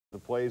The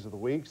plays of the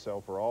week.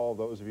 So for all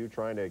those of you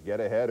trying to get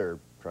ahead or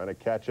trying to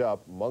catch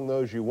up, among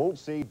those you won't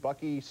see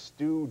Bucky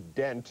Stu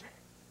Dent,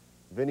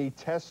 Vinny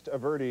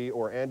Testaverde,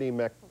 or Andy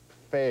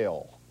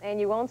MacPhail. And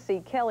you won't see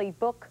Kelly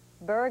Book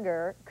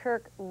Berger,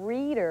 Kirk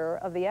Reeder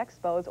of the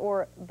Expos,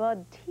 or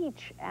Bud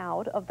Teach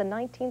out of the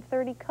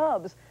 1930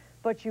 Cubs.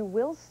 But you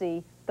will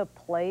see the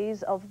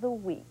plays of the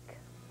week.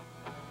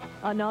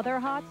 Another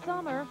hot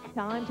summer.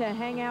 Time to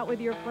hang out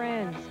with your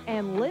friends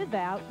and live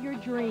out your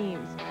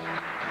dreams.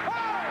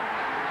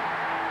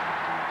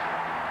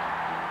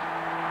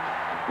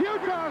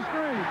 Utah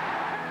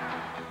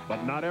Street!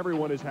 But not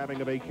everyone is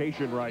having a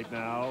vacation right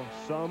now.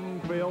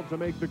 Some failed to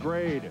make the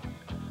grade.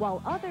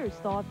 While others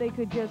thought they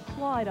could just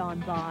slide on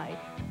by.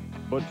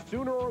 But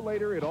sooner or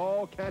later, it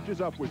all catches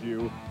up with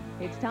you.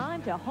 It's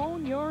time to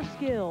hone your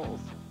skills.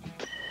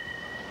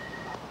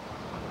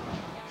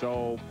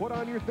 So put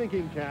on your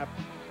thinking cap,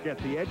 get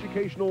the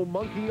educational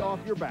monkey off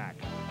your back.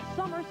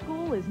 Summer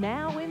school is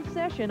now in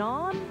session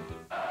on...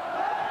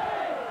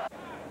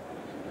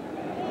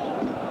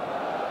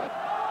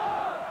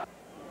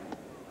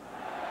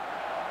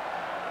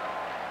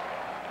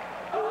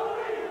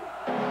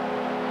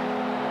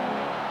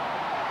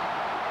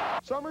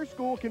 Summer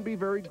school can be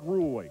very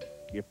grueling.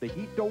 If the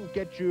heat don't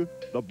get you,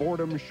 the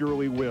boredom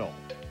surely will.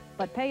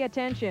 But pay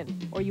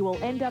attention, or you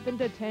will end up in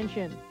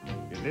detention.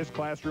 In this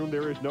classroom,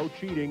 there is no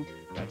cheating.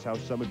 That's how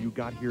some of you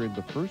got here in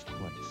the first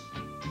place.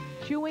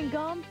 Chewing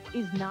gum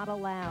is not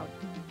allowed.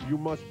 You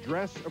must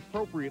dress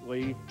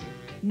appropriately.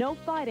 No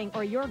fighting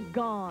or you're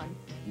gone.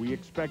 We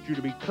expect you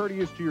to be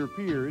courteous to your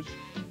peers.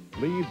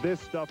 Leave this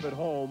stuff at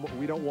home.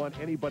 We don't want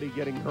anybody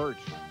getting hurt.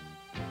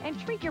 And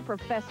treat your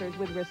professors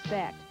with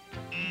respect.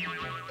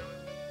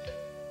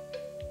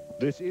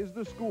 This is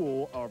the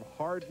school of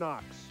hard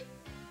knocks.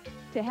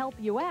 To help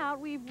you out,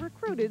 we've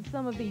recruited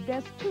some of the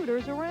best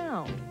tutors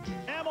around.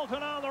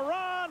 Hamilton on the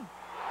run.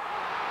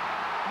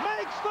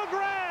 Makes the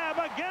grab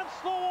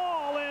against the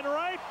wall in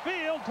right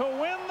field to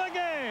win the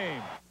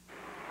game.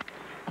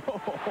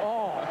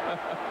 Oh,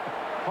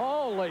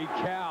 holy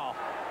cow.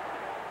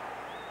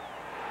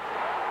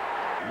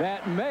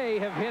 That may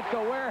have hit the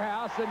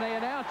warehouse, and they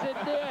announce it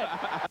did.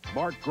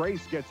 Mark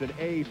Grace gets an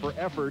A for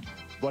effort,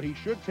 but he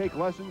should take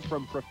lessons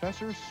from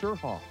Professor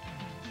Surhoff.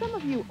 Some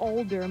of you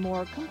older,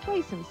 more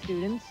complacent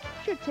students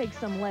should take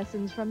some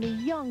lessons from the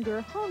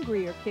younger,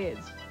 hungrier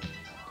kids.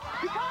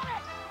 He caught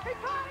it! He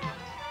caught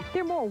it!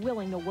 They're more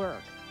willing to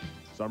work.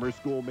 Summer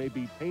school may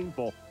be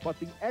painful, but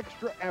the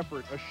extra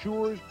effort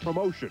assures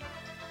promotion.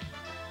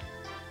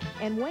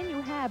 And when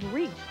you have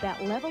reached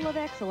that level of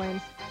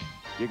excellence,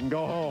 you can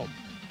go home.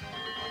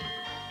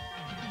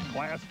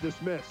 Class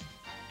dismissed.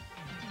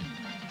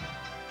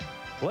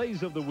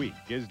 Plays of the Week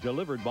is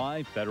delivered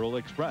by Federal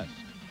Express.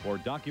 For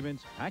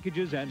documents,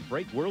 packages, and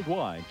freight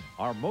worldwide,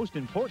 our most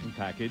important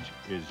package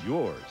is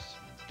yours.